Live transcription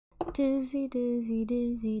dizzy, dizzy,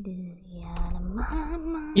 dizzy, dizzy out of my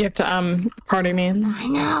mind. You have to, pardon me. I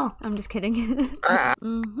know! I'm just kidding. Oh,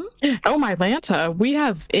 my Lanta, we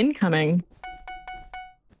have incoming.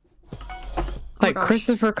 It's like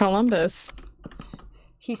Christopher Columbus.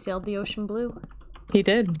 He sailed the ocean blue. He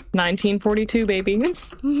did. 1942, baby.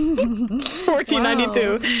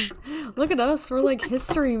 1492. Wow. Look at us. We're like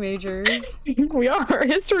history majors. We are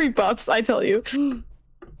history buffs, I tell you.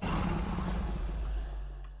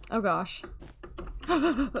 Oh gosh.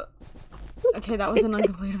 Okay, that was an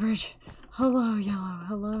uncompleted bridge. Hello, yellow.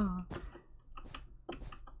 Hello.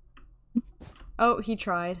 Oh, he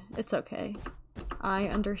tried. It's okay. I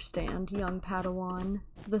understand, young Padawan.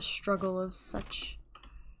 The struggle of such...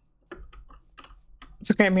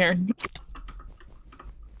 It's okay, I'm here.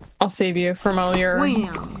 I'll save you from all your...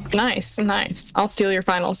 Wham! Nice, nice. I'll steal your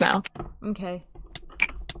finals now. Okay.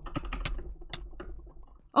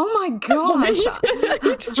 Oh my gosh!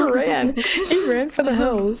 He just ran. He ran for the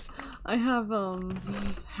hills. I have,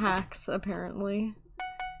 hacks, apparently.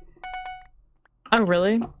 Oh,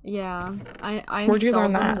 really? Yeah. I Where'd you installed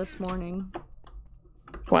learn them that? this morning.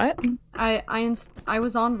 What? I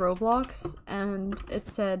was on Roblox, and it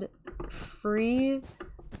said free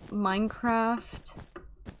Minecraft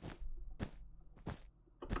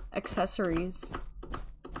accessories.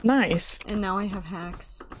 Nice. And now I have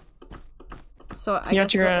hacks. So I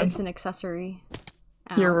guess it's an accessory.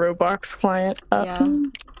 Your Roblox client up.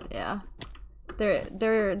 Yeah.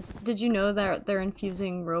 Did you know that they're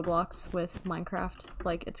infusing Roblox with Minecraft?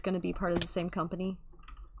 Like, it's gonna be part of the same company?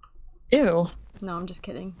 Ew. No, I'm just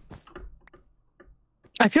kidding.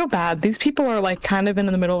 I feel bad. These people are like kind of in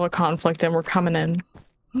the middle of a conflict and we're coming in.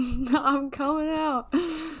 I'm coming out.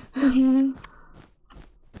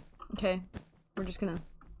 Okay, we're just gonna...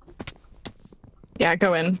 Yeah,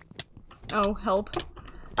 go in. Oh, help.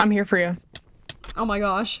 I'm here for you. Oh my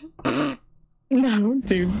gosh. No,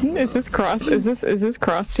 dude. Is this cross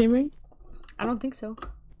teaming? I don't think so.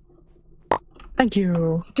 Thank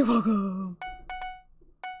you. You're welcome.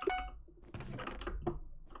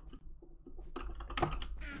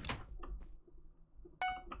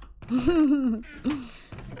 You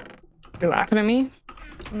laughing at me?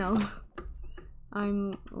 No.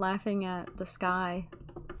 I'm laughing at the sky.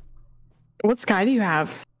 What sky do you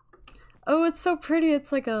have? Oh, it's so pretty.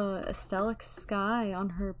 It's like a Estelic sky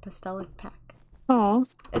on her Pastelic pack. Oh.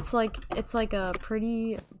 It's like a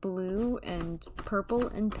pretty blue and purple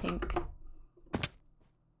and pink.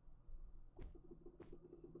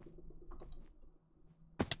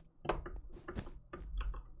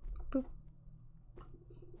 Boop.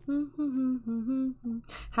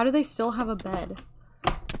 How do they still have a bed?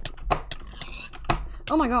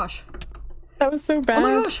 Oh my gosh. That was so bad. Oh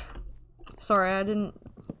my gosh. Sorry,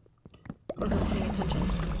 wasn't paying attention.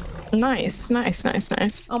 Nice, nice, nice,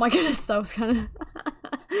 nice. Oh my goodness, that was kind of...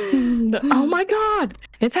 Oh my god!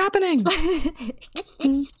 It's happening!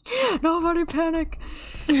 Nobody panic!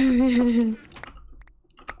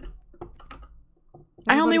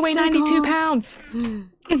 I only weigh 92 pounds!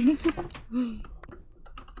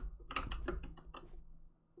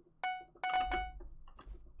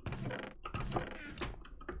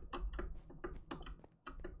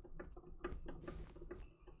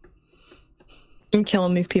 I'm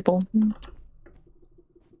killing these people.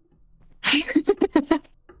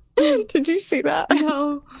 Did you see that?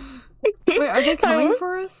 No. Wait, are they coming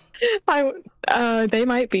for us? They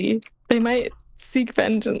might be. They might seek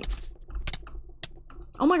vengeance.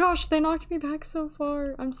 Oh my gosh, they knocked me back so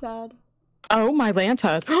far. I'm sad. Oh, my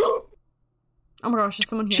Lanta. Oh my gosh, is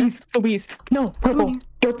someone here? Jeez, Louise. No, purple.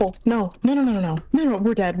 Purple. No, no, no, no, no, no, no,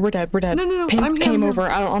 we're dead. We're dead. We're dead. No, no, no. Pink I'm here, came over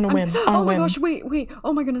on a whim. Oh my gosh, wait.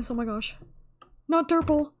 Oh my goodness, oh my gosh. Not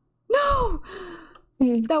Durple. No!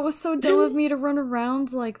 That was so dumb of me to run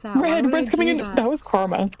around like that. Red's coming in. That was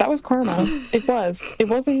karma. That was karma. It was. It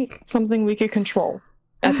wasn't something we could control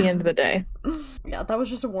at the end of the day. Yeah, that was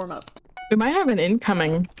just a warm-up. We might have an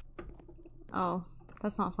incoming. Oh,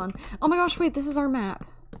 that's not fun. Oh my gosh, wait, this is our map.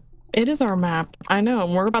 It is our map. I know,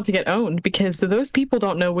 and we're about to get owned because those people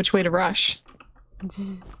don't know which way to rush.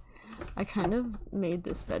 I kind of made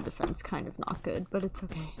this bed defense kind of not good, but it's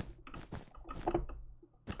okay.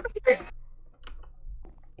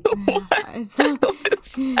 Oh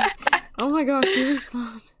my gosh, you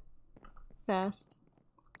respawned fast.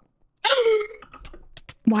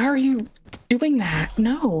 Why are you doing that?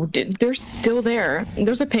 No, they're still there.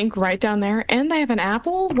 There's a pink right down there, and they have an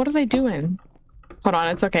apple? What are they doing? Hold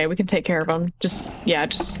on, it's okay. We can take care of them. Just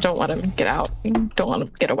don't let him get out. Don't let him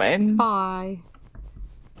get away. Bye.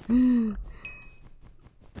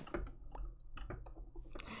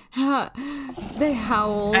 They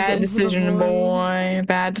howled. Bad into decision, the void. boy.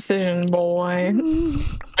 Bad decision, boy.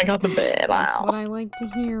 I got the bed That's out. what I like to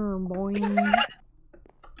hear, boy.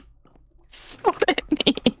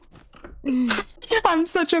 Splitty. I'm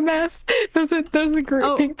such a mess. There's a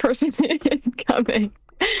great pink person coming.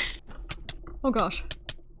 Oh gosh.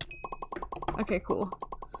 Okay, cool.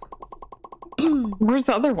 Where's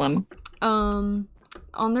the other one? On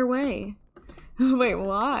their way. Wait,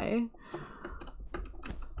 why?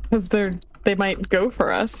 Because they might go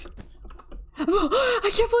for us.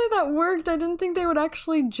 I can't believe that worked. I didn't think they would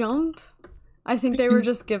actually jump. I think they were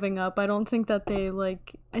just giving up. I don't think that they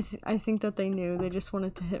like. I think that they knew. They just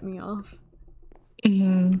wanted to hit me off.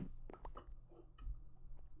 Come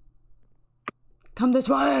this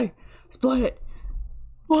way. Split.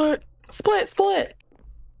 What? Split.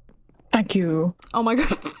 Thank you. Oh my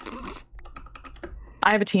god.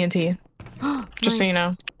 I have a TNT. Just so you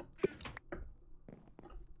know.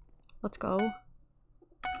 Let's go.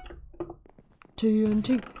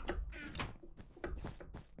 TNT.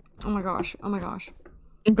 Oh my gosh. Oh my gosh.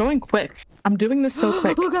 I'm going quick. I'm doing this so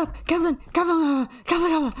quick. Look up! Captain! Captain!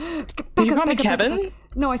 Did you call me Kevin?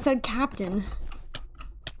 No, I said captain.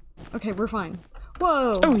 Okay, we're fine.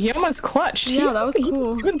 Whoa! Oh, he almost clutched. Yeah, that was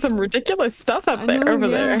cool. He's doing some ridiculous stuff up there, over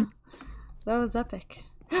there. That was epic.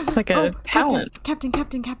 It's like a talent. Captain!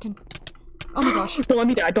 Oh my gosh. Don't let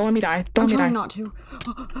me die. Don't let me die. I'm trying not to.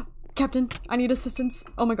 Captain, I need assistance.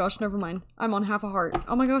 Oh my gosh, never mind. I'm on half a heart.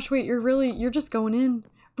 Oh my gosh, wait, you're just going in.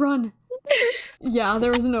 Run. Yeah,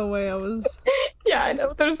 there was no way I was... Yeah, I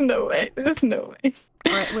know. There's no way. There's no way.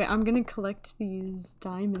 Alright, wait, I'm gonna collect these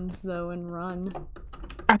diamonds, though, and run.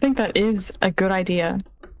 I think that is a good idea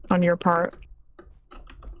on your part.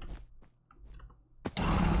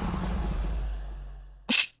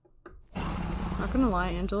 Not gonna lie,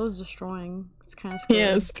 Angela's destroying. It's kind of scary. He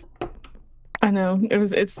is. I know.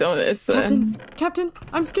 It's Captain,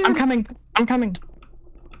 I'm scared. I'm coming.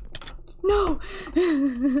 No.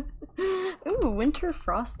 Ooh, Winter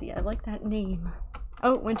Frosty. I like that name.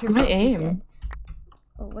 Oh, Winter Frosty's dead.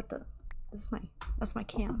 Oh, what the? That's my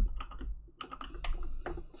cam.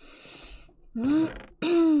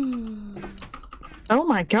 Oh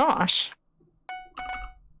my gosh.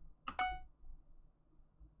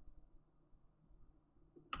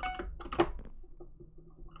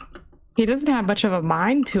 He doesn't have much of a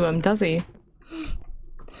mind to him, does he?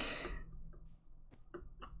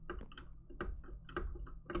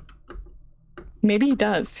 Maybe he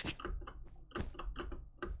does.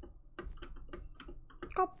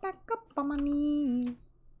 Got back up on my knees.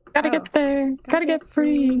 Gotta get there. Gotta get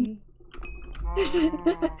free.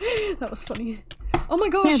 That was funny. Oh my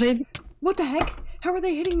gosh! Yeah, what the heck? How are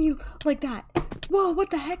they hitting me like that? Whoa, what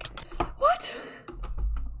the heck? What?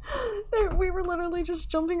 We were literally just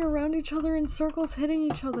jumping around each other in circles, hitting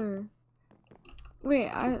each other. Wait,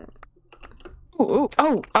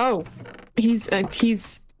 Oh. He's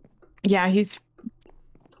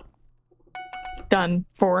done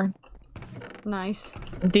for. Nice.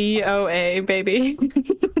 DOA, baby.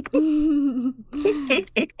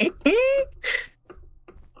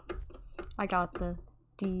 I got the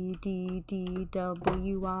DDDWI.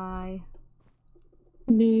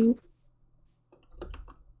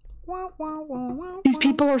 These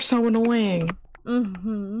people are so annoying.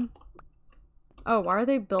 Mm-hmm. Oh, why are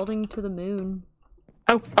they building to the moon?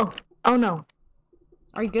 Oh no.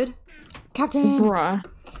 Are you good? Captain! Bruh.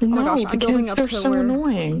 Oh my gosh, I'm building up they're to so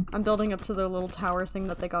annoying. I'm building up to the little tower thing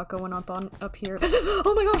that they got going up here.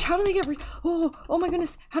 Oh my gosh, how do they get oh my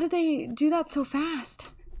goodness, how did they do that so fast?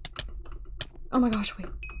 Oh my gosh, wait.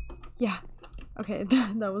 Yeah. Okay,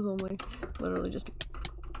 that was only literally just...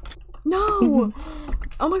 No!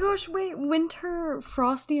 Oh my gosh, wait, Winter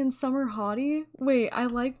Frosty and Summer Hottie? Wait, I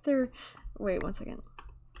like their... Wait, one second.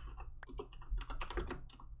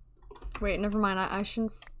 Wait, never mind, I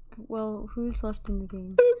shouldn't... Well, who's left in the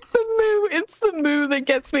game? It's the moo that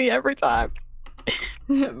gets me every time.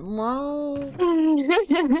 I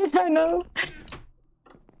know.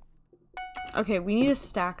 Okay, we need to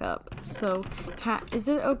stack up. So, is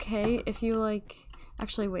it okay if you, like...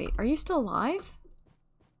 Actually, wait, are you still alive?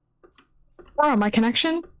 Wow, my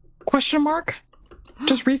connection? Question mark?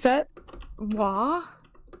 Just reset? Wah?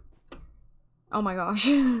 Oh my gosh.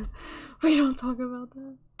 We don't talk about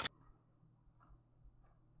that.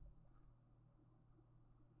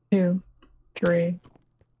 2, 3.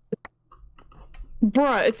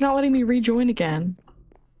 Bruh, it's not letting me rejoin again.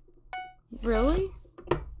 Really?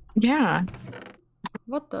 Yeah.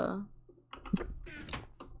 What the?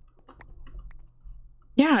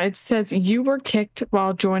 Yeah, it says you were kicked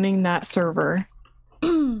while joining that server.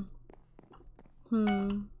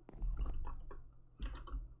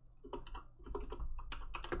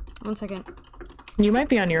 1 second. You might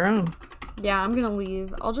be on your own. Yeah, I'm gonna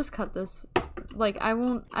leave. I'll just cut this. Like, I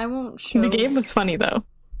won't show. The game was funny though.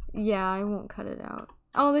 Yeah, I won't cut it out.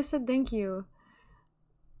 Oh, they said thank you.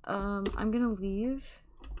 I'm gonna leave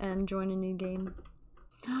and join a new game.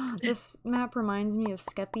 This map reminds me of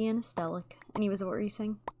Skeppy and Estelic. Anyways, what were you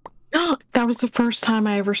saying? That was the first time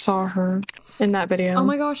I ever saw her in that video. Oh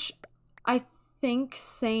my gosh. I think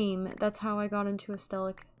same. That's how I got into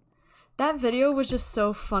Estelic. That video was just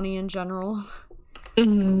so funny in general.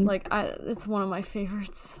 Mm-hmm. Like, it's one of my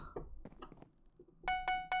favorites.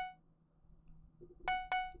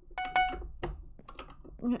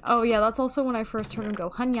 Oh yeah, that's also when I first heard him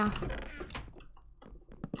go, Hanya.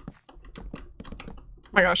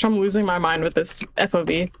 Oh my gosh, I'm losing my mind with this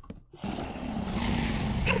FOV.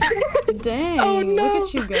 Dang, Oh, no. look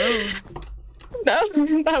at you go.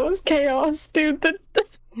 That was chaos, dude.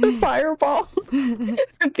 The fireball. The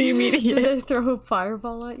immediate. Did they throw a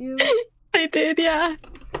fireball at you? They did, yeah.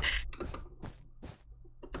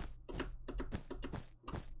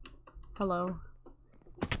 Hello.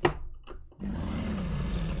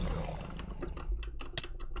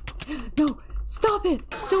 No! Stop it!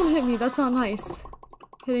 Don't hit me, that's not nice.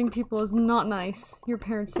 Hitting people is not nice. Your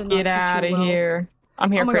parents did not Get out of here.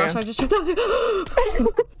 I'm here oh my for gosh, you. I just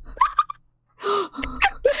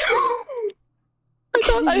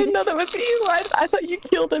I didn't know that was you. I thought you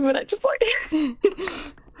killed him and I just like...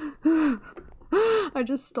 I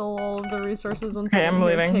just stole all of the resources on Okay, I'm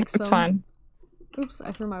leaving. It's fine. Oops,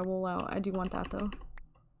 I threw my wool out. I do want that though.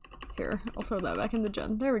 Here, I'll throw that back in the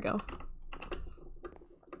gen. There we go.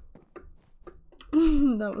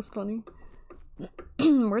 That was funny.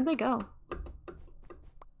 Where'd they go?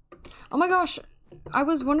 Oh my gosh, I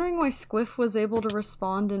was wondering why Squiff was able to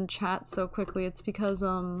respond in chat so quickly. It's because,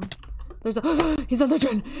 there's a- He's on the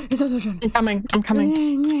gen! He's on the gen! I'm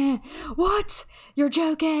coming. What? You're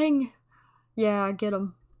joking! Yeah, get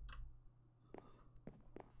him.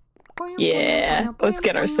 Yeah, let's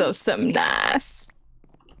get ourselves some nice.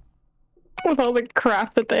 With all the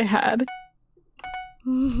crap that they had.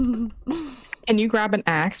 Can you grab an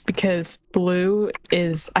axe? Because blue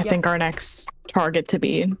is, I think, our next target to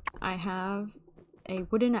be. I have a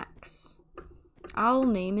wooden axe. I'll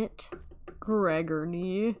name it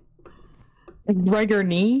Gregory.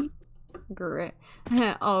 Gregory?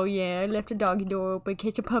 Oh yeah, I left the doggy door open in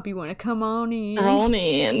case a puppy wanna come on in. Come on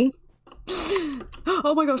in.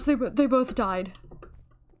 Oh my gosh, they both died.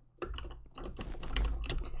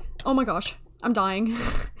 Oh my gosh, I'm dying.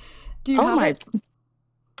 Do you have it?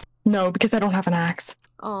 No, because I don't have an axe.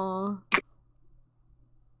 Aw.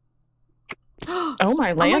 Oh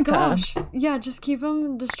my Lanta. Oh my gosh. Yeah, just keep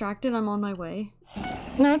him distracted. I'm on my way.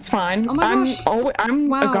 No, it's fine. Oh my gosh. I'm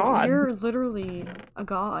wow, a god. You're literally a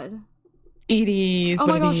god. It is. Oh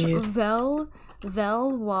my what gosh. it is. Vel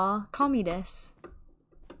wa kami desu.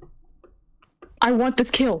 I want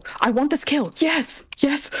this kill. I want this kill. Yes.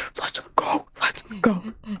 Yes. Let's go. Let's go.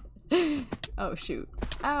 Oh shoot.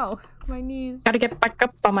 Ow. My knees. Gotta get back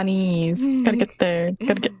up on my knees. Gotta get there.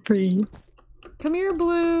 Gotta get free. Come here,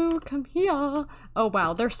 Blue. Come here. Oh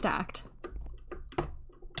wow, they're stacked.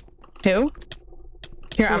 Who?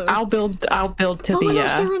 Here, Blue. I'll build to oh the my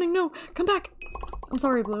gosh, they're running. No, come back. I'm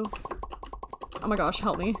sorry, Blue. Oh my gosh,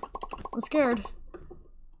 help me. I'm scared.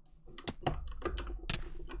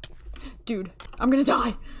 Dude, I'm gonna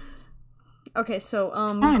die. Okay, so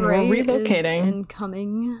Gray we're relocating. is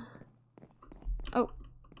incoming. Oh,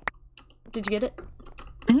 did you get it?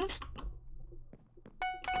 Mm-hmm.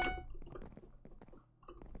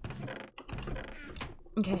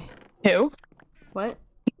 Okay. Who? What?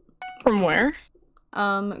 From where?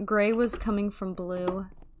 Gray was coming from Blue.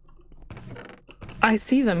 I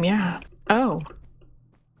see them. Yeah. Oh.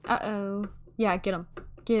 Uh-oh. Yeah, get him.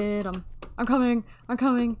 Get him. I'm coming. I'm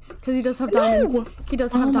coming. Because he does have diamonds. No! He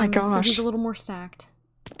does have diamonds, gosh. so he's a little more stacked.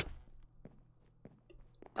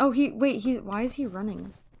 Oh, wait, why is he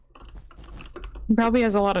running? He probably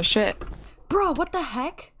has a lot of shit. Bro, what the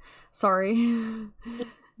heck? Sorry.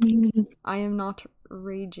 I am not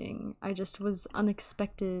raging. I just was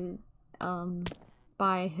unexpected,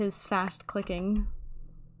 by his fast clicking.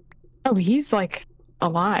 Oh, he's like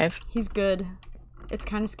alive. He's good. It's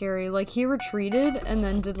kind of scary. Like, he retreated and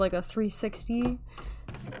then did like a 360.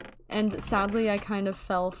 And sadly, I kind of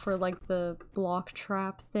fell for like the block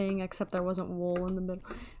trap thing, except there wasn't wool in the middle.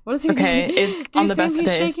 What is he doing? Okay, it's on the best of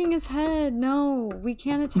days. He's shaking his head. No, we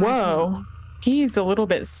can't attack Whoa. him. He's a little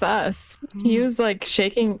bit sus. He was like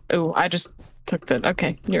shaking. Oh, I just took the.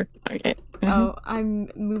 Okay, you're okay. Mm-hmm. Oh, I'm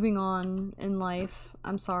moving on in life.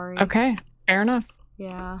 I'm sorry. Okay, fair enough.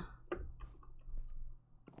 Yeah.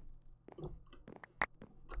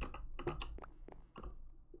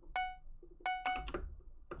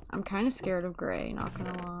 I'm kind of scared of Gray, not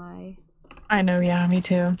gonna lie. I know, yeah, me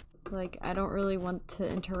too. Like, I don't really want to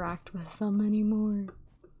interact with them anymore.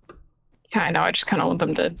 Yeah, I know, I just kind of want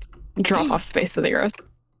them to drop off the face of the earth.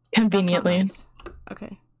 Conveniently. Nice.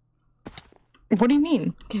 Okay. What do you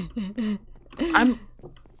mean? I'm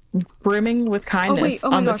brimming with kindness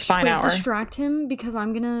on this fine hour. Distract him because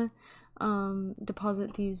I'm gonna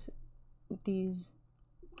deposit these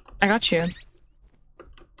I got you.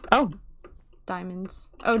 Oh.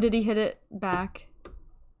 Diamonds. Oh, did he hit it back?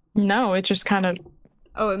 No, it just kind of...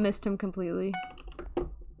 Oh, it missed him completely.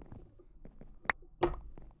 Oh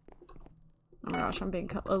my gosh, I'm being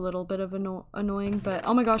a little bit of annoying, but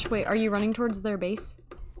oh my gosh, wait, are you running towards their base?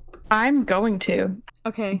 I'm going to.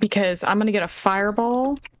 Okay. Because I'm gonna get a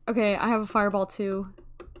fireball. Okay, I have a fireball too.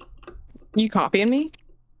 You copying me?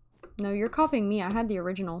 No, you're copying me. I had the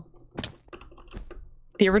original.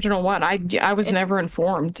 The original what? I was never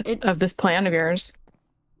informed of this plan of yours.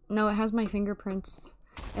 No, it has my fingerprints.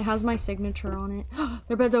 It has my signature on it.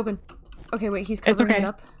 Their bed's open. Okay, wait, he's covering it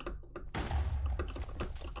up.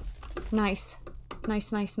 Nice.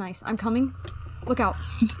 Nice, nice, nice. I'm coming. Look out.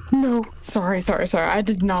 No. Sorry. I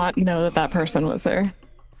did not know that that person was there.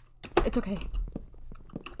 It's okay.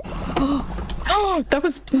 Oh, that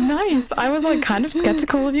was nice. I was like kind of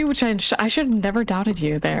skeptical of you, which I should have never doubted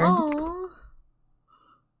you there. Aww.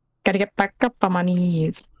 Gotta get back up on my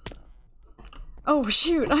knees. Oh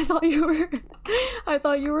shoot, I thought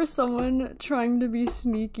you were someone trying to be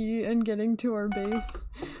sneaky and getting to our base.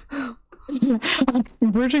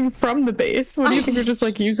 Bridging from the base? What do you think, you're just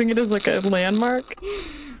like using it as like a landmark?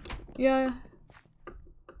 Yeah.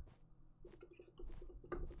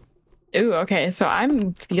 Ooh, okay, so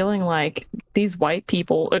I'm feeling like these white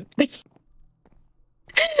people...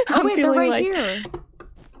 Oh wait, they're right here!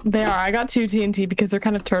 They are. I got 2 TNT because they're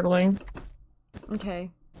kind of turtling. Okay.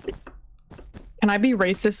 Can I be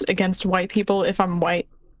racist against white people if I'm white?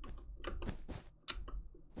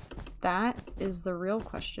 That is the real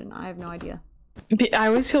question. I have no idea. I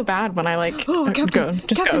always feel bad when I like Captain, go.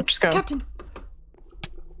 Just go. Captain.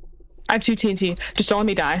 I have 2 TNT. Just don't let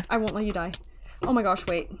me die. I won't let you die. Oh my gosh,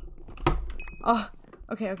 wait. Oh,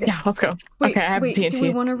 okay. Yeah, let's go. Wait, okay, I have TNT. Do we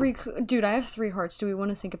want to Dude, I have 3 hearts. Do we want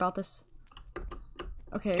to think about this?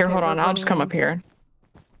 Okay. Here, hold on. I'll just come up here.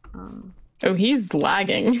 Oh, he's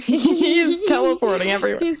lagging. He's teleporting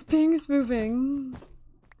everywhere. He's ping spoofing.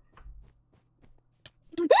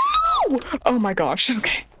 No! Oh my gosh.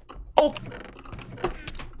 Okay. Oh.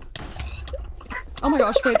 Oh my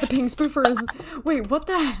gosh, wait, the ping spoofer is... Wait, what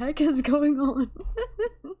the heck is going on?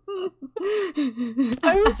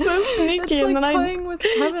 I was so sneaky it's and like then playing with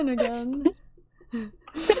Kevin again.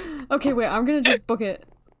 Okay, wait, I'm gonna just book it.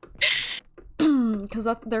 Because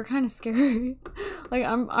they're kind of scary. Like,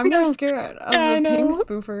 I'm more scared of the ping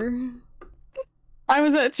spoofer. I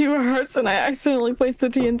was at 2 hearts and I accidentally placed the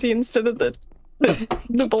TNT instead of the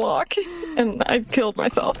block. And I killed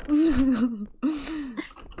myself.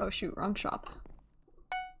 Oh shoot, wrong shop.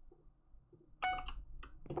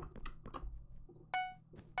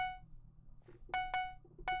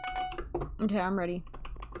 Okay, I'm ready.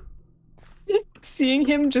 Seeing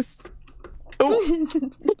him just... Oh,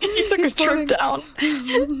 he took a trip down.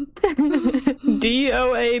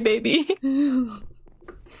 DOA, baby. Ooh,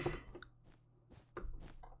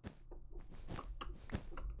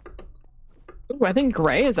 I think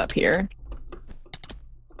Gray is up here.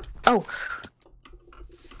 Oh.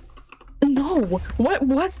 No, what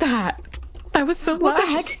was that? That was so loud. What the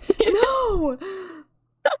heck? No!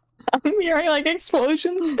 I'm hearing like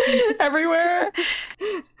explosions everywhere.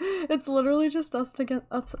 It's literally just us to get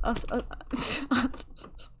us.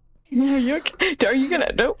 Yeah, you okay? Are you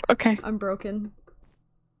gonna? Nope. Okay. I'm broken.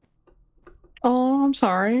 Oh, I'm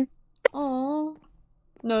sorry. Oh.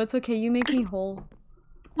 No, it's okay. You make me whole.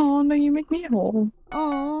 Oh no, you make me whole.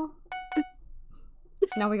 Oh.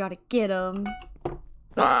 Now we gotta get them.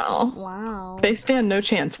 Wow. Wow. They stand no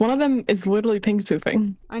chance. One of them is literally ping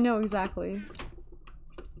spoofing. I know exactly.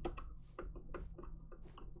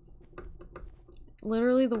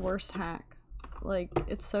 Literally the worst hack. Like,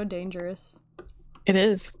 it's so dangerous. It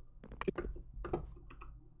is.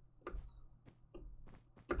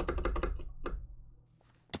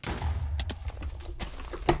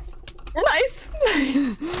 Nice!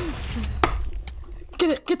 Nice!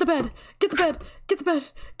 Get it! Get the bed! Get the bed! Get the bed!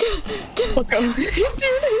 Get it! Let's go. Dude,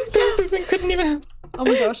 his ping spoofing couldn't even... Oh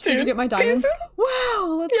my gosh, did you get my diamonds?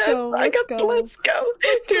 Wow! Let's go! Let's go! Let's go!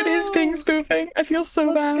 Dude, he's ping spoofing. I feel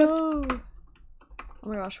so bad. Let's go! Oh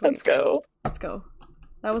my gosh, wait. Let's go. Let's go.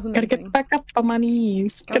 That was amazing. Gotta get back up on my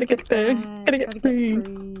knees. Gotta get there. Gotta get free.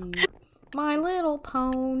 My little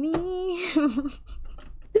pony.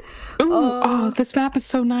 Ooh, oh, this map is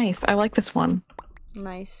so nice. I like this one.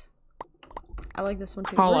 Nice. I like this one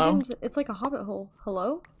too. Hollow. It's like a hobbit hole.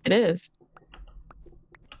 Hello? It is.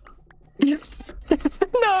 Yes. No,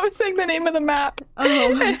 I was saying the name of the map.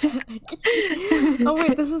 Oh. Oh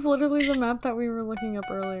wait, this is literally the map that we were looking up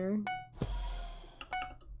earlier.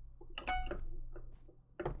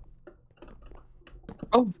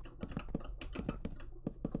 Oh.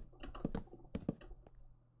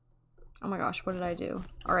 Oh my gosh, what did I do?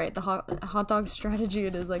 Alright, the hot dog strategy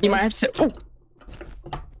it is, I guess. You might have to. Oh.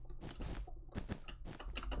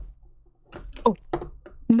 Oh.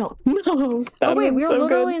 No. No. Oh wait, we were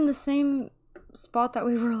literally in the same spot that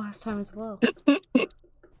we were last time as well.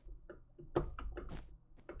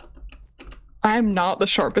 I'm not the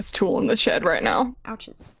sharpest tool in the shed right now.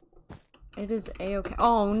 Ouches. It is a-okay.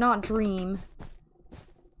 Oh, not Dream.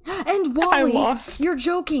 And Wally! I lost. You're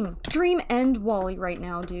joking! Dream and Wally right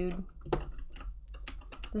now, dude.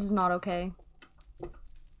 This is not okay.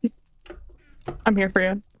 I'm here for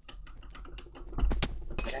you.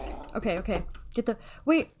 Okay, okay. Get the-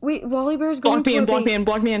 Wait, Wally Bear's going to our base. Block me in,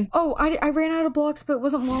 block me in. Oh, I ran out of blocks, but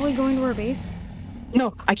wasn't Wally going to our base?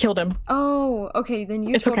 No, I killed him. Oh, okay, then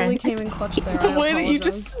you totally came in clutch there. The way that you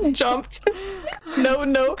just jumped.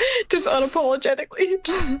 No, just unapologetically.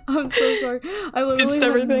 Just I'm so sorry. I literally had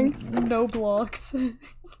everything. no blocks.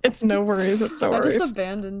 It's no worries, it's no I worries. just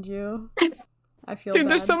abandoned you. I feel Dude,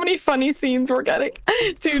 bad. there's so many funny scenes we're getting.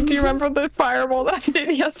 Dude, do you remember the fireball that I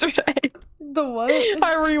did yesterday? The what?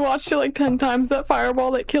 I rewatched it like 10 times, that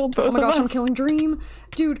fireball that killed both of us. Oh my gosh, I'm killing Dream.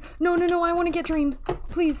 Dude, no, I want to get Dream.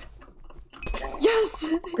 Please.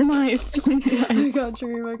 Yes! Nice. I got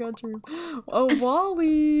Dream. Oh,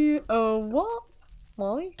 Wally. Oh,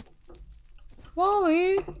 Wally?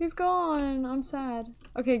 Wally, he's gone. I'm sad.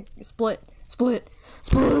 Okay, split.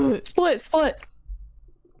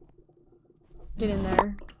 Get in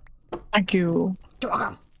there. Thank you.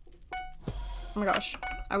 Oh my gosh.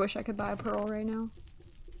 I wish I could buy a pearl right now.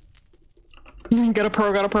 Got a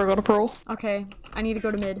pearl. Okay, I need to go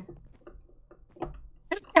to mid.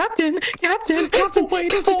 Captain!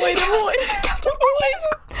 Wait.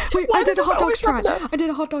 Wait, I did a hot dog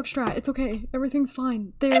strat. It's okay. Everything's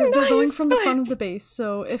fine. They're going from the front of the base,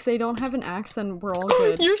 so if they don't have an axe, then we're all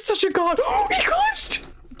good. You're such a god. Oh, he glitched!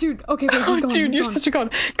 Dude, okay, wait, he's gone. Dude, you're such a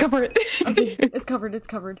god. Cover it. Okay, it's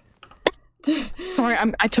covered. Sorry,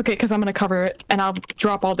 I took it because I'm gonna cover it, and I'll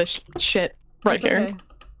drop all this shit right here. Okay.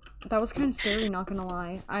 That was kind of scary, not gonna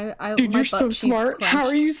lie. Dude, you're so smart. Clenched. How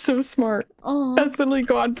are you so smart? Oh, that's literally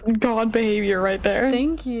god behavior right there.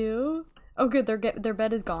 Thank you. Oh, good. Their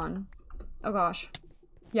bed is gone. Oh gosh.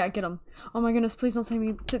 Yeah, get them. Oh my goodness! Please don't say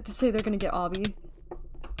me to say they're gonna get Obby.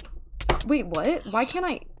 Wait, what? Why can't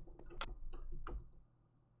I?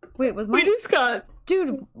 Wait, was my? We just got.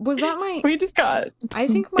 Dude, was that my? We just got. I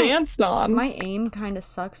think my danced on. My aim kind of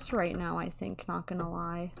sucks right now. I think, not gonna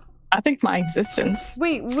lie. I think my existence.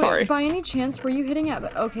 Wait, sorry. By any chance, were you hitting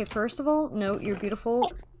at? Okay, first of all, no, you're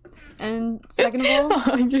beautiful, and second of all,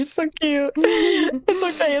 oh, you're so cute. It's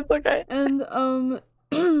okay.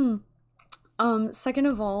 And second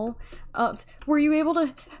of all, were you able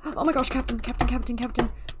to? Oh my gosh, Captain! How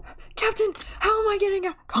am I getting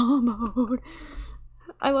a combo?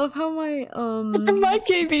 I love how my my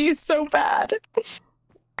KB is so bad.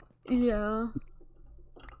 Yeah.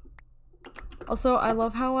 Also, I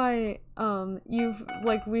love how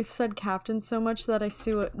we've said Captain so much that I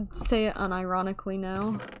say it unironically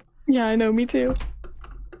now. Yeah, I know, me too.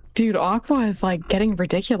 Dude, Aqua is like getting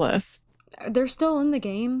ridiculous. They're still in the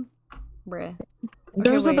game, bruh.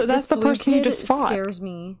 Okay, that's the person you just fought. Scares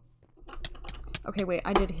me. Okay, wait,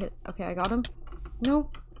 I did hit. Okay, I him.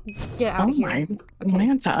 No, get out of here. Oh my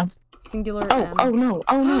Atlanta. Singular. Oh no.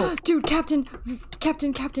 Dude, Captain,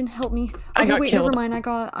 help me. Okay, wait, never mind.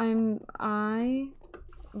 I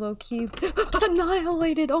low-key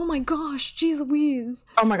annihilated. Oh my gosh, jeez Louise.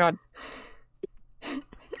 Oh my god.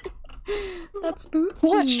 That spooked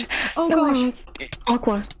me. Oh gosh.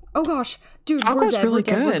 Aqua. Oh gosh. Dude, Aqua's we're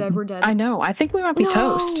dead. I know. I think we might be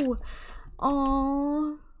toast.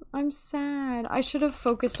 Aww. I'm sad. I should have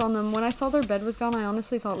focused on them. When I saw their bed was gone, I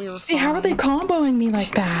honestly thought we were See, fine. how are they comboing me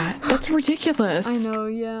like that? That's ridiculous. I know,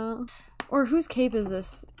 yeah. Or whose cape is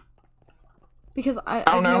this? Because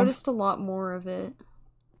I've noticed a lot more of it.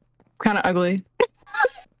 Kind of ugly.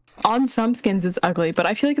 On some skins it's ugly, but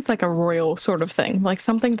I feel like it's like a royal sort of thing. Like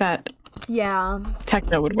something that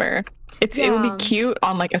Techno would wear. It would be cute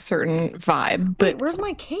on like a certain vibe, but... Wait, where's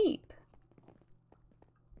my cape?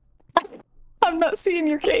 I'm not seeing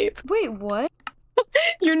your cape. Wait, what?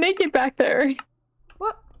 You're naked back there.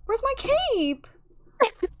 What? Where's my cape?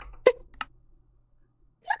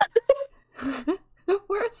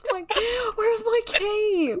 Where's my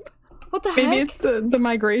cape? What the heck? Maybe it's the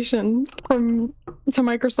migration from to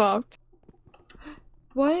Microsoft.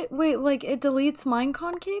 What? Wait, like it deletes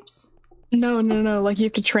Minecon capes? No, like you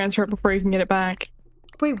have to transfer it before you can get it back.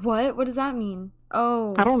 Wait, what? What does that mean?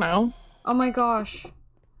 Oh. I don't know. Oh my gosh.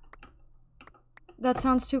 That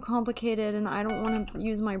sounds too complicated and I don't want to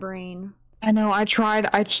use my brain. I know, I tried,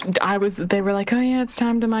 they were like, oh yeah, it's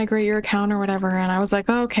time to migrate your account or whatever, and I was like,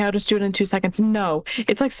 oh, okay, I'll just do it in 2 seconds. No,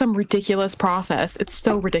 it's like some ridiculous process. It's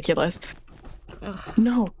so ridiculous. Ugh.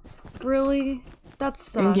 No. Really? That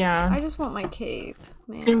sucks. Yeah. I just want my cape,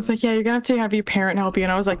 man. It was like, yeah, you're gonna have to have your parent help you,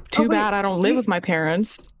 and I was like, too bad I don't live with my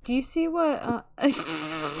parents. Do you see what,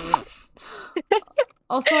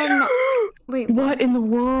 Also, I'm not- Wait, what in the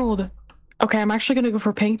world? Okay, I'm actually gonna go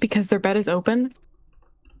for pink because their bed is open.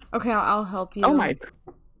 Okay, I'll help you. Oh my.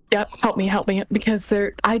 Yep, help me, because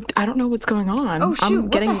they're. I don't know what's going on. Oh shoot! I'm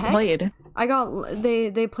getting played. I got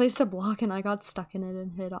they placed a block and I got stuck in it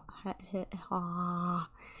and hit. Ah.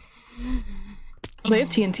 They have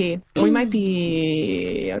TNT. We might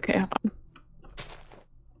be okay. Hold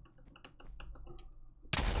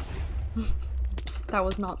on. That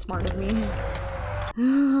was not smart of me.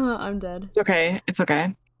 I'm dead. It's okay. It's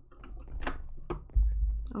okay.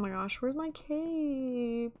 Oh my gosh, where's my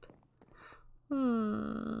cape?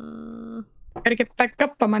 Gotta get back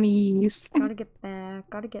up on my knees. Gotta get back.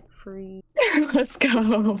 Gotta get free. Let's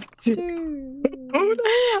go. Dude.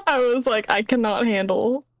 I was like, I cannot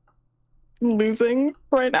handle losing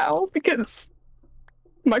right now because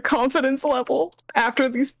my confidence level after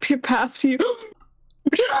these past few.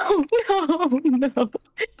 No.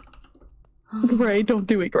 Gray, don't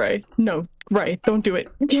do it, Gray. No, Gray, don't do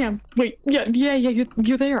it. Damn. Wait. Yeah.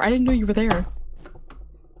 You're there. I didn't know you were there.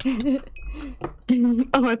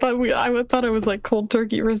 Oh, I thought I was like cold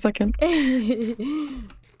turkey for a second. Wait,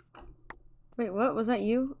 what was that?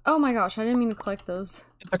 You? Oh my gosh, I didn't mean to collect those.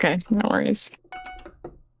 It's okay. No worries.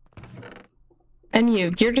 And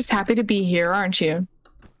you're just happy to be here, aren't you?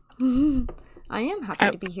 I am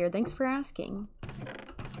happy to be here. Thanks for asking.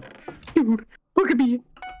 Dude, look at me.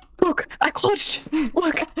 Look, I clutched.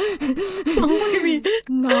 Look. Oh, look at me.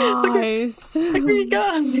 Nice. Look at me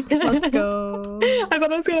go. Let's go. I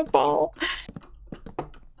thought I was gonna fall.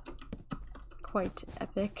 Quite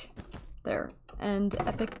epic. There. And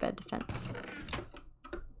epic bed defense.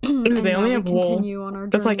 Ooh, and they only have wool. On our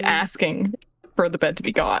That's like asking for the bed to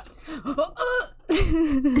be got.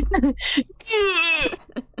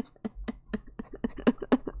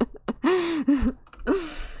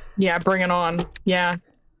 Yeah, bring it on. Yeah.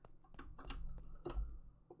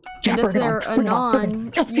 And if they're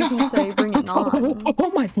anon, you can say bring it on.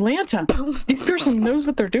 Oh my Lanta! This person knows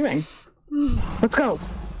what they're doing. Let's go.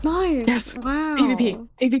 Nice. Yes. Wow. PvP.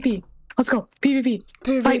 AVP. Let's go. PvP.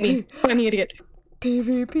 Fight me. Fight me, idiot.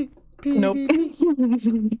 PvP. PvP. Nope.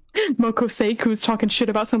 Moko Sake, who's talking shit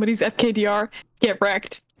about somebody's FKDR. Get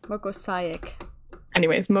wrecked. Moko Saik.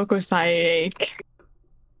 Anyways, Moko Sake.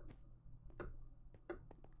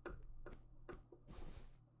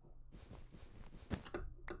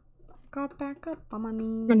 Got back up on my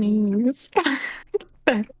knees.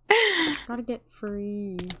 Gotta get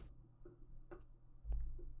free.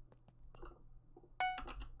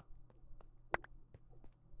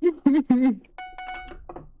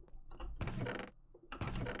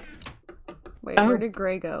 Wait, where did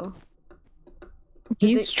Gray go?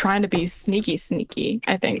 He's trying to be sneaky,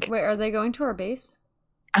 I think. Wait, are they going to our base?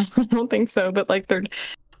 I don't think so, but like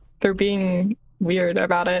they're being weird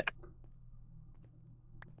about it.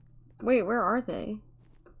 Wait, where are they?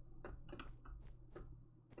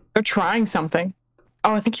 They're trying something.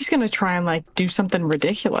 Oh, I think he's gonna try and like do something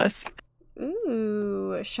ridiculous.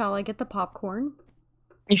 Ooh, shall I get the popcorn?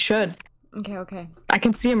 You should. Okay. I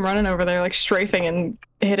can see him running over there like strafing and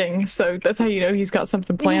hitting, so that's how you know he's got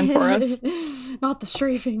something planned for us. Not the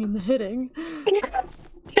strafing and the hitting.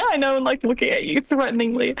 Yeah, I know, and like looking at you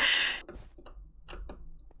threateningly.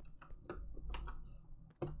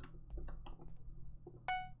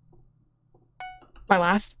 My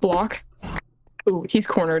last block. Ooh, he's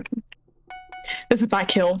cornered. This is my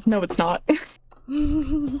kill. No, it's not.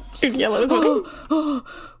 Dude, yellow.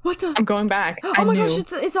 What the? I'm going back. Oh my gosh,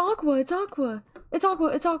 it's Aqua. It's Aqua.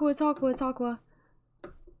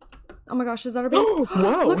 Oh my gosh, is that our base?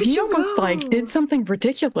 Whoa, Look at he you almost go. like did something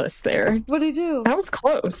ridiculous there. What did he do? That was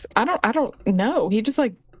close. I don't know. He just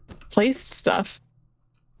like placed stuff.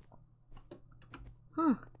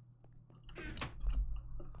 Huh.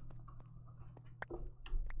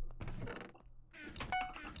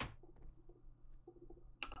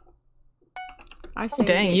 I say,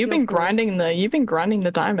 dang, you've been grinding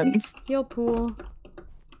the diamonds. Heal pool.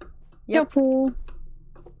 Heal pool.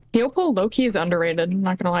 Heel pull low-key is underrated, I'm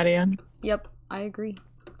not gonna lie to you. Yep, I agree.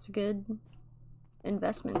 It's a good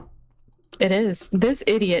investment. It is. This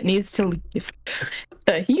idiot needs to leave.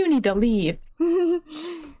 You need to leave.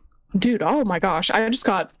 Dude, oh my gosh, I just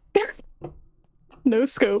got no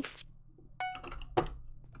scoped.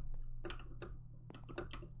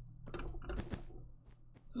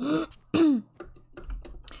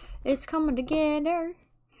 It's coming together,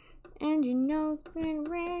 and you know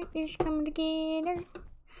it's coming together.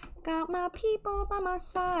 Got my people by my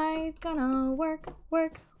side, gonna work,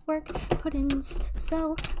 put in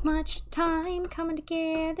so much time, coming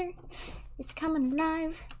together. It's coming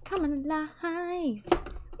alive, coming alive.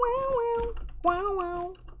 Wow, wow,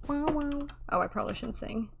 wow, wow, wow. Oh, I probably shouldn't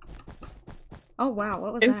sing. Oh wow,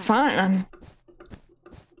 what was that? It's fine.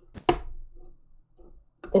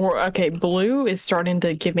 Or, okay, blue is starting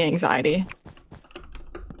to give me anxiety.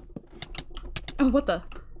 Oh, what the?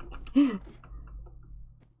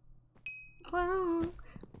 Wow.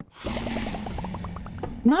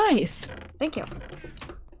 Nice. Thank you.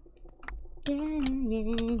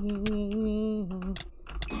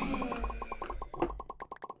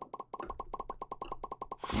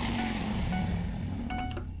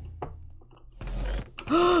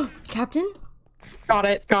 Captain? Got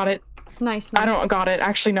it, got it. Nice, I don't got it.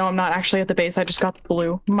 Actually, no, I'm not actually at the base. I just got the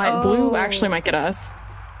blue. My blue actually might get us.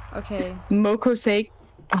 Okay. Mokosake.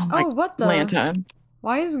 Oh my what the? Lanta.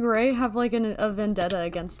 Why does Gray have like a vendetta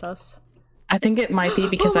against us? I think it might be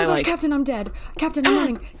because oh my gosh, like Captain, I'm dead. Captain, I'm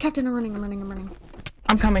running. Captain, I'm running.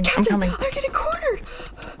 I'm coming. Captain, I'm coming. I'm getting cornered.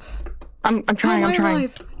 I'm trying. I'm trying.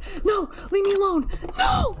 Alive? No, leave me alone.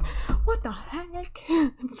 No. What the heck?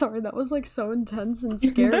 Sorry, that was like so intense and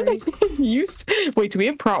scary. Wait, do we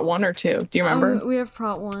have prot 1 or 2? Do you remember? We have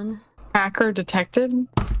prot 1. Hacker detected.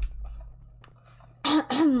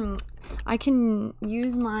 I can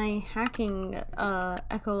use my hacking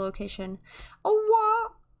echolocation. Oh,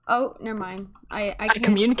 what? Oh, never mind. I can't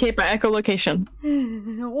communicate by echolocation.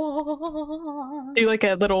 Do like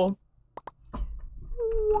a little,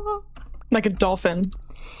 like a dolphin.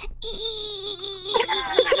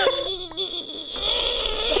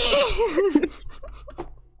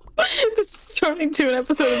 This is turning to an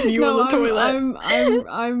episode of you on the toilet.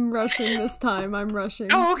 I'm rushing this time. I'm rushing.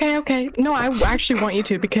 Oh, okay. No, I actually want you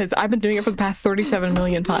to, because I've been doing it for the past 37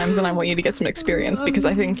 million times, and I want you to get some experience because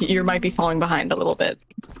I think you might be falling behind a little bit.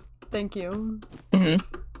 Thank you. Mm-hmm.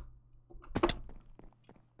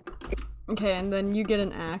 Okay, and then you get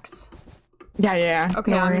an axe. Yeah.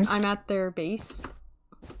 Okay, no I'm at their base.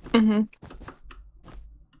 Mm-hmm.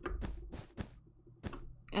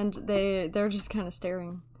 And they're just kind of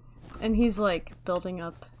staring. And he's like building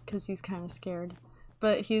up because he's kind of scared.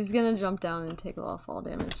 But he's gonna jump down and take a lot of fall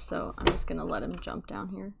damage, so I'm just gonna let him jump down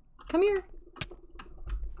here. Come here!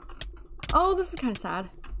 Oh, this is kind of sad.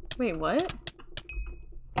 Wait, what?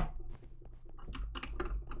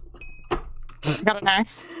 Got an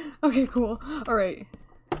axe. Okay, cool. Alright.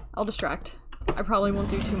 I'll distract. I probably won't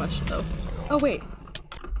do too much though. Oh, wait.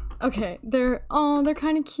 Okay, they're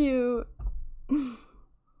kind of cute.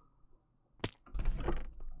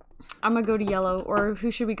 I'm gonna go to yellow, or who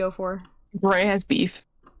should we go for? Gray has beef.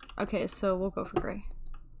 Okay, so we'll go for gray.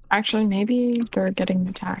 Actually, maybe they're getting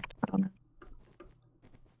attacked. I don't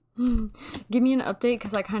know. Give me an update,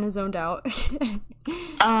 because I kind of zoned out.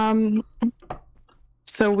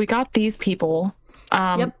 So we got these people.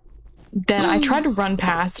 Yep. Then I tried to run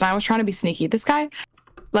past, and I was trying to be sneaky. This guy,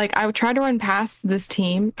 like, I would try to run past this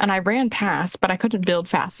team, and I ran past, but I couldn't build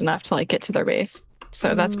fast enough to, like, get to their base.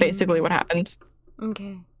 So that's basically what happened.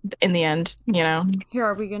 Okay. In the end, you know. Here,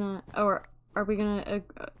 are we gonna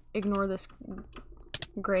ignore this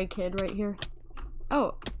gray kid right here?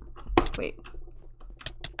 Oh, wait.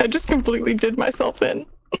 I just completely did myself in.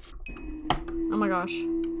 Oh my gosh.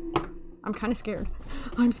 I'm kind of scared.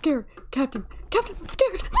 I'm scared. Captain, I'm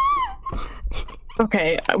scared.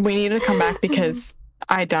 Okay, we need to come back because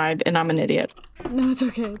I died and I'm an idiot. No, it's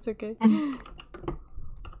okay. It's okay.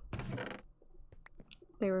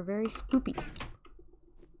 They were very spoopy.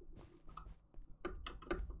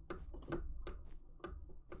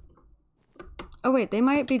 Oh wait, they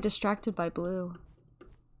might be distracted by blue.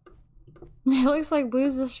 It looks like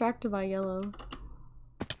blue's distracted by yellow.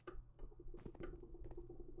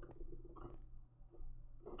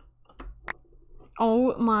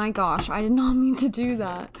 Oh my gosh, I did not mean to do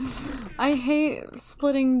that. I hate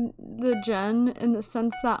splitting the gen in the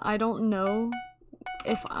sense that I don't know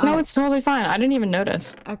if I— No, it's totally fine. I didn't even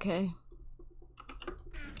notice. Okay.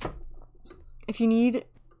 If you need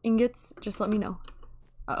ingots, just let me know.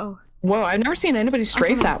 Uh-oh. Whoa, I've never seen anybody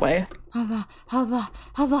strafe that way.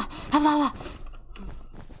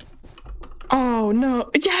 Oh no!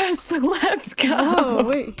 Yes, let's go. Oh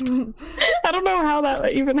wait. I don't know how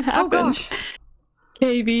that even happened. Oh gosh.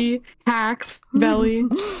 KB, hacks, belly.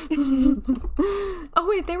 Oh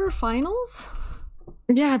wait, they were finals?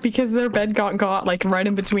 Yeah, because their bed got like right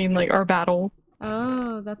in between like our battle.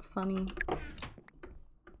 Oh, that's funny.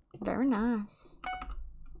 Very nice.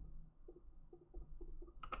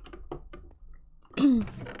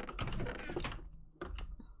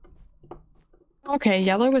 Okay,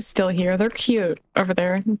 yellow is still here. They're cute over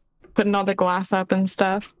there, putting all the glass up and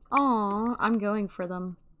stuff. Aw, I'm going for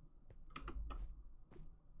them.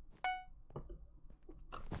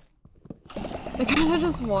 I kind of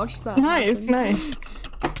just watched that. Nice, happen. nice.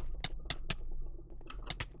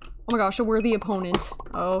 Oh my gosh, a worthy opponent.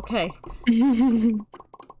 Okay.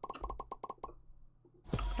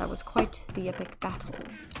 That was quite the epic battle.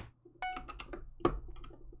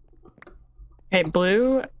 Okay,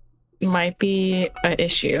 blue might be an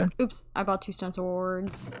issue. Oops, I bought 2 stone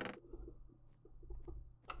swords.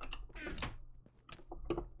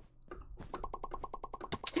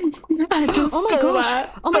 I just oh my stole gosh!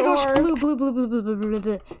 that Oh my so gosh! hard. Blue, blue, blue, blue, blue, blue, blue,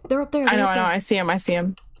 blue. They're up there. I know, up there. I see him. I see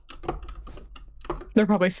him. They're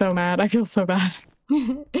probably so mad. I feel so bad.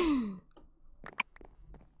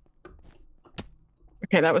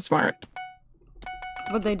 Okay, that was smart.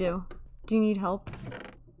 What'd they do? Do you need help?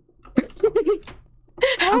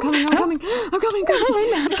 Help, I'm coming, I'm help. coming, I'm coming, Captain!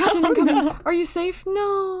 Oh, no, Captain, I'm coming! no. Are you safe?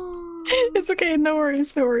 No! It's okay, no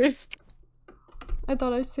worries, no worries. I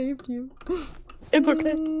thought I saved you. It's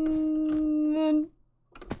okay.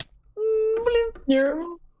 You're...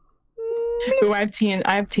 Ooh, I have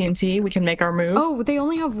TNT. We can make our move. Oh, they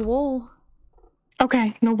only have wool.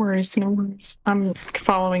 Okay, no worries, no worries. I'm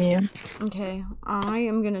following you. Okay, I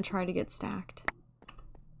am gonna try to get stacked.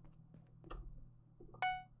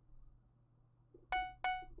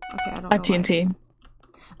 Okay, I don't know. I have TNT. Why.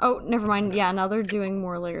 Oh, never mind. Yeah, now they're doing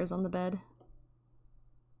more layers on the bed.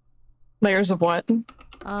 Layers of what?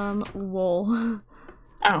 Wool.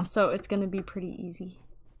 Oh. So it's gonna be pretty easy.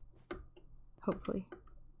 Hopefully.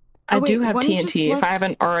 I wait, do have one just TNT if left- I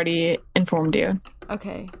haven't already informed you.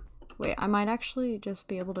 Okay. Wait, I might actually just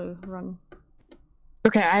be able to run.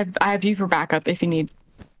 Okay, I have you for backup if you need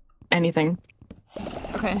anything.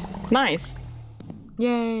 Okay. Nice.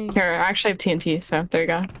 Yay. Here, I actually have TNT, so there you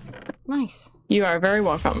go. Nice. You are very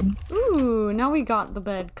welcome. Ooh, now we got the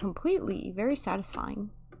bed completely. Very satisfying.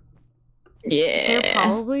 Yeah. They're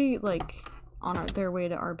probably, like, on their way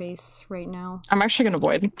to our base right now. I'm actually gonna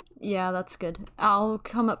void. Yeah, that's good. I'll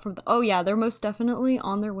come up from the- Oh yeah, they're most definitely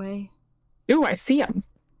on their way. Ooh, I see him.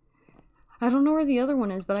 I don't know where the other one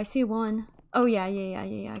is, but I see one. Oh yeah.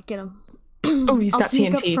 Get him. Oh, he's I'll got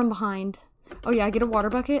sneak TNT. up from behind. Oh yeah, I get a water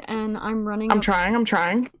bucket and I'm running I'm up.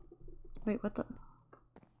 trying. Wait, what the?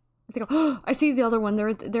 I think I see the other one. They're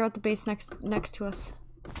at the base next to us.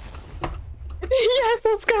 Yes,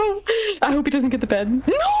 let's go. I hope he doesn't get the bed.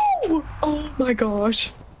 No! Oh my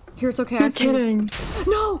gosh. Here, it's okay. You're I see. kidding.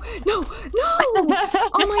 No!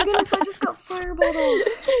 Oh my goodness! I just got fireballed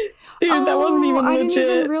off. Dude, that wasn't even I legit.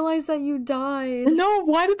 didn't even realize that you died. No,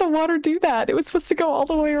 why did the water do that? It was supposed to go all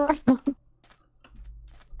the way around.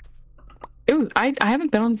 Ooh, I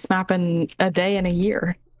haven't been on this map in a day and a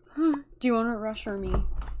year. Do you want to rush or me?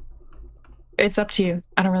 It's up to you.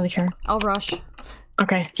 I don't really care. I'll rush.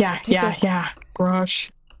 Okay, yeah.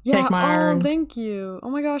 Rush. Yeah, Take my iron. thank you. Oh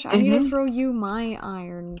my gosh, I need to throw you my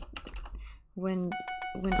iron when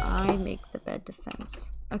I make the bed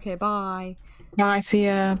defense. Okay, bye. Bye, see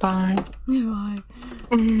ya. Bye. Bye.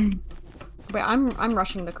 Mm. Wait, I'm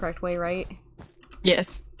rushing the correct way, right?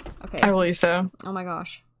 Yes, Okay. I believe so. Oh my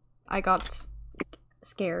gosh. I got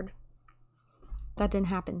scared. That didn't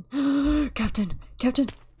happen. Captain!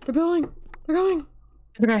 They're building! They're coming!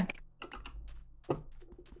 It's okay.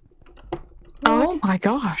 Oh my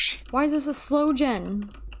gosh. Why is this a slow gen?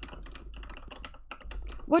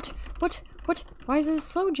 What? Why is this a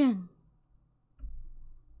slow gen?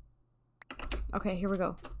 Okay, here we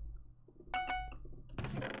go.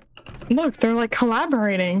 Look, they're like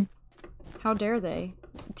collaborating. How dare they?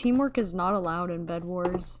 Teamwork is not allowed in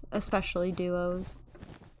Bedwars, especially duos.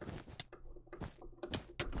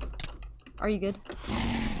 Are you good?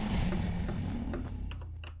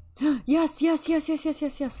 Yes.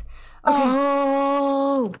 Okay.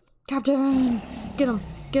 Oh. Captain! Get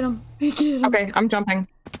him! Okay, I'm jumping.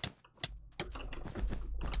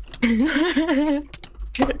 No.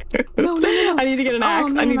 I need to get an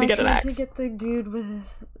axe. Man, I need to get an tried axe. to get the dude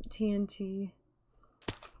with TNT.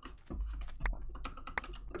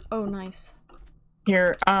 Oh, nice.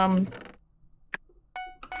 Here,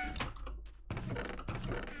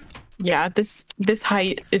 yeah, this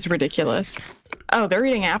height is ridiculous. Oh, they're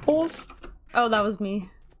eating apples? Oh, that was me.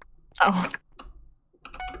 Oh.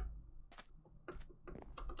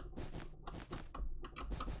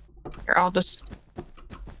 Here, I'll just...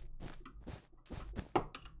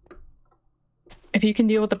 If you can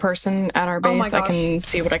deal with the person at our base, I can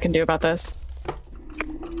see what I can do about this.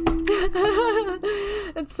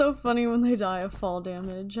 It's so funny when they die of fall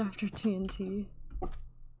damage after TNT.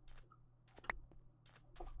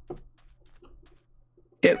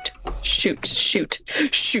 Shoot.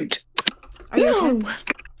 Shoot. Are you okay?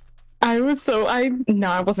 No,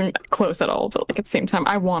 I wasn't close at all, but like at the same time,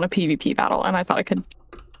 I want a PvP battle and I thought I could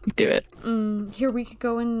do it. Here, we could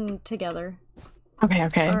go in together. Okay.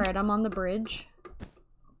 Alright, I'm on the bridge.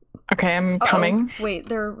 Okay, I'm coming. Wait,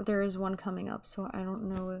 there is one coming up, so I don't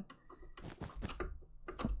know.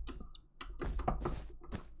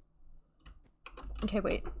 Okay,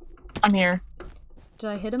 wait. I'm here. Did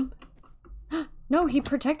I hit him? No, he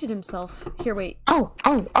protected himself. Here, wait. Oh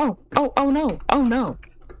no. Oh no.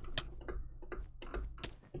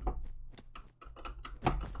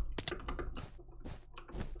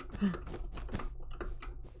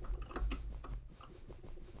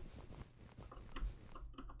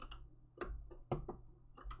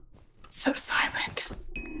 So silent.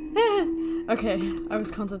 Okay, I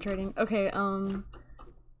was concentrating. Okay,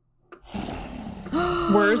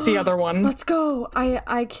 Where's the other one? Let's go.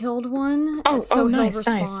 I killed one. Oh, so nice,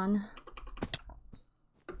 he'll nice. respawn.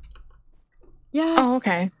 Yes. Oh,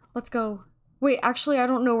 okay. Let's go. Wait, actually, I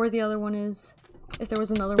don't know where the other one is. If there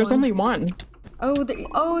was another There's one. only one. Oh,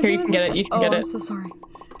 Here, he you was. can get it. You can get it. I'm so sorry.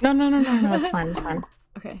 No, it's fine. It's fine.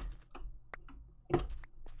 Okay.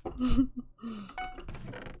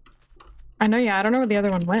 I know. Yeah, I don't know where the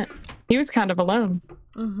other one went. He was kind of alone.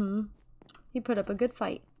 Mm-hmm. He put up a good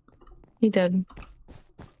fight. He did.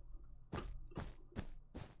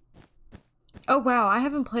 Oh wow, I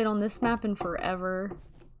haven't played on this map in forever.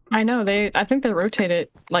 I know, I think they rotate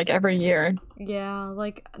it like every year. Yeah,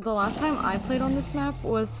 like the last time I played on this map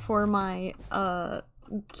was for my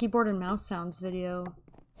keyboard and mouse sounds video.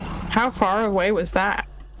 How far away was that?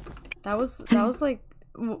 That was like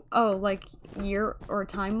like year or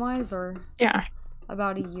time wise or yeah,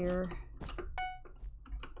 about a year.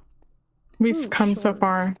 We've come so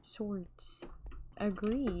far. Swords.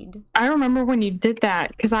 Agreed. I remember when you did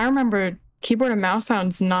that because I remember keyboard and mouse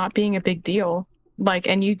sounds not being a big deal. Like,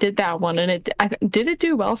 and you did that one, and did it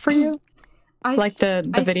do well for you? Like the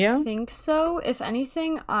video? I think so. If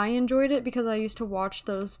anything, I enjoyed it because I used to watch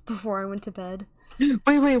those before I went to bed.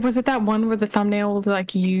 Wait, was it that one where the thumbnail was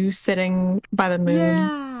like you sitting by the moon?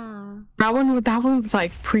 Yeah. That one was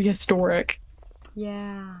like prehistoric.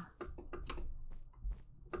 Yeah.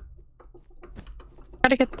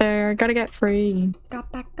 Gotta get there, gotta get free.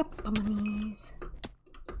 Got back up on my knees.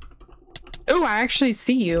 Oh, I actually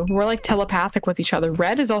see you. We're like telepathic with each other.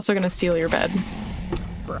 Red is also gonna steal your bed.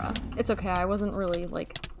 Bruh. It's okay, I wasn't really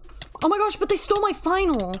like... Oh my gosh, but they stole my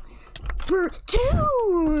final! Dude!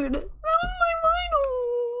 That was my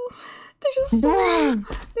final! They just stole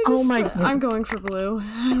Oh my god. I'm going for blue.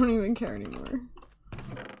 I don't even care anymore.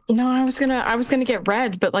 No, I was gonna get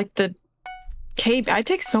red, but like the cape, I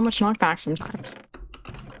take so much knockback sometimes.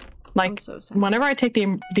 Like, So whenever I take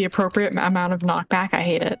the appropriate amount of knockback, I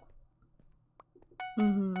hate it.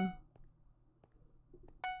 Mm-hmm.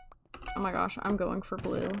 Oh my gosh, I'm going for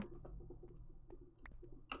blue.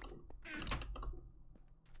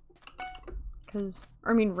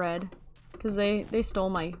 Red. Because they stole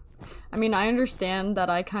my... I mean, I understand that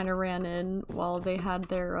I kind of ran in while they had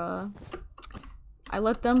their, I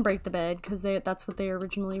let them break the bed, because that's what they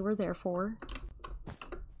originally were there for.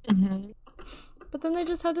 Mm-hmm. But then they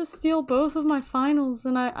just had to steal both of my finals,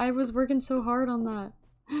 and I was working so hard on that.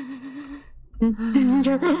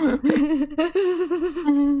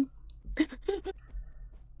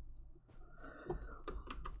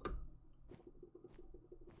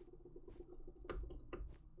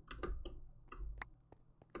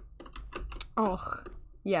 Oh,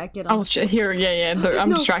 yeah, get on. Oh, here, yeah.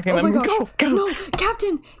 I'm distracting them. My gosh. Go! No,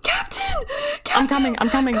 Captain! I'm coming. Come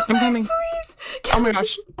back, please! Captain. Oh my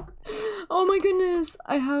gosh. Oh my goodness,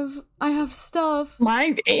 I have stuff.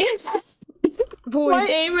 My aim Void. My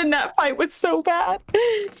aim in that fight was so bad.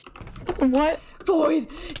 What? Void!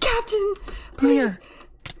 Captain! Please!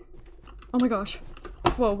 Oh my gosh.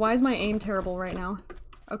 Whoa, why is my aim terrible right now?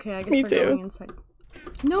 Okay, I guess they're going inside.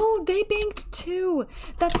 No, they banked too!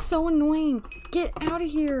 That's so annoying! Get out of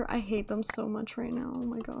here! I hate them so much right now, oh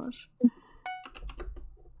my gosh.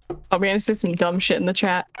 Oh, we're gonna say some dumb shit in the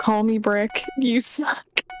chat. Call me Brick, you suck.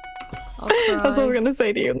 That's what we're gonna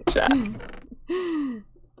say to you in the chat.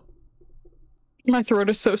 My throat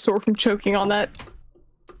is so sore from choking on that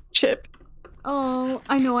chip. Oh,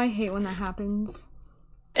 I know, I hate when that happens.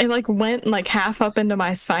 It like went like half up into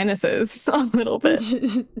my sinuses a little bit.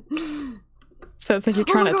 So it's like you're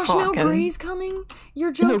trying oh my gosh, to talk. Now and... Gray's coming?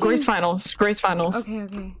 You're joking? No, Gray's finals. Gray's finals. Okay,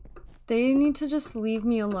 okay. They need to just leave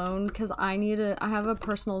me alone because I have a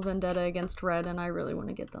personal vendetta against Red and I really want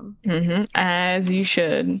to get them. Mm-hmm. As you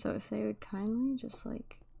should. So if they would kindly just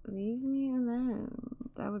like leave me alone,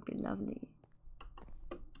 that would be lovely.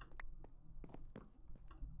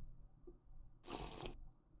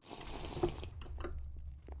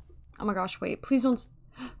 Oh my gosh, wait, please don't.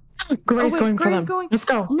 Gray's going for Gray's them. going. Let's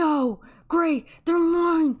go. No, Gray, they're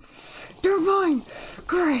mine. They're mine.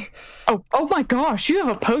 Gray. Oh my gosh, you have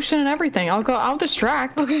a potion and everything. I'll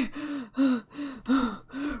distract. Okay.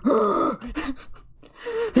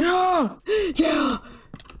 Yeah. Yeah.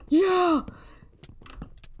 Yeah.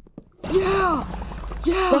 Yeah.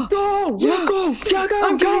 Yeah. Let's go. Yeah. Let's go. Yeah, go.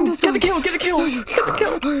 I'm getting this Get the guy. kill. Get the kill. Get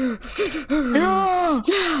the kill. Yeah.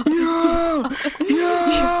 Yeah. Yeah.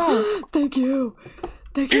 Yeah. Thank you.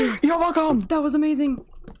 Thank you. You're welcome. That was amazing.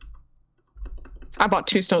 I bought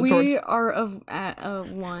 2 stone swords. We are at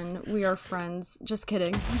 1. We are friends. Just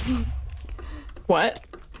kidding. What?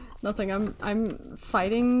 Nothing. I'm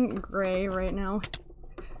fighting Gray right now.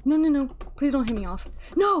 No, no, no. Please don't hit me off.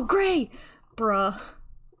 No, Gray! Bruh.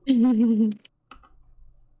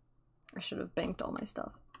 I should have banked all my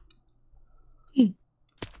stuff.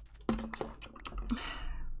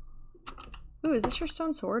 Ooh, is this your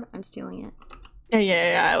stone sword? I'm stealing it.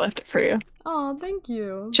 Yeah, I left it for you. Oh, thank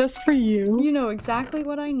you. Just for you. You know exactly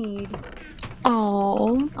what I need.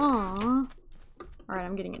 Oh. Aw. Alright,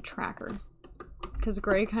 I'm getting a tracker. Because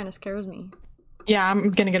Gray kind of scares me. Yeah,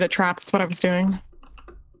 I'm gonna get a trap. That's what I was doing.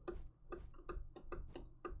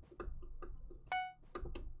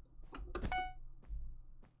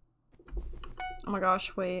 Oh my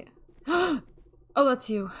gosh, wait. Oh, that's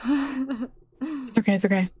you. It's okay, it's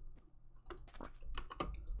okay.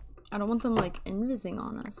 I don't want them, like, invising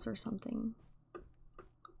on us or something.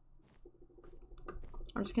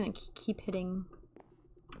 I'm just gonna keep hitting.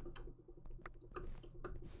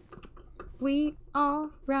 We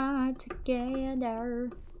all ride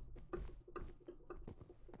together.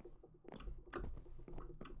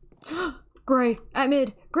 Gray, at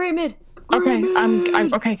mid! Gray at mid! Gray Okay, mid!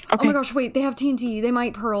 I'm okay. Oh my gosh, wait, they have TNT. They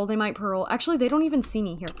might pearl, they might pearl. Actually, they don't even see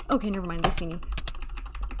me here. Okay, never mind, they see me.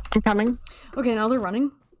 I'm coming. Okay, now they're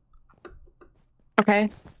running.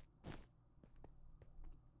 Okay.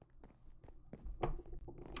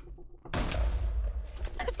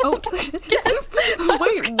 Oh, Yes!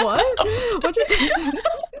 wait, what? What just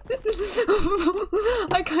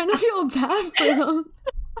I kind of feel bad for them.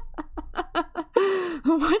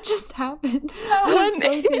 What just happened? I'm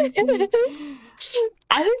so confused.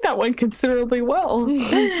 I think that went considerably well.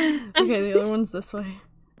 Okay, the other one's this way.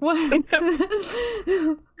 What? It's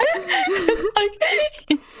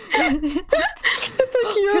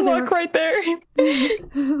like your luck right there.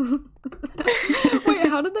 Wait,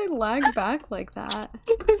 how did they lag back like that?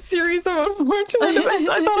 A series of unfortunate events.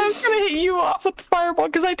 I thought I was gonna hit you off with the fireball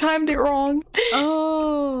because I timed it wrong.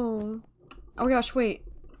 Oh. Oh my gosh, wait.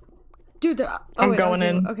 Dude, they're... I'm going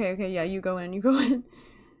in. Okay, yeah, you go in, you go in.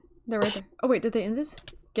 They're right there. Oh wait, did they invis?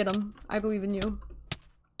 Get them. I believe in you.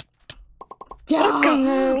 Yeah! Let's go!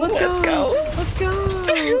 Let's go! Let's go! Let's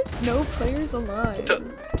go! No players alive.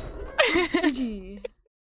 GG.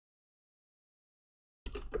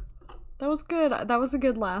 That was good. That was a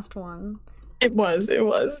good last one. It was.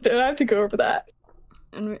 Dude, I have to go over that.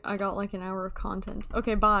 And I got like an hour of content.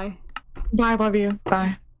 Okay, bye. Bye, love you.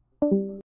 Bye.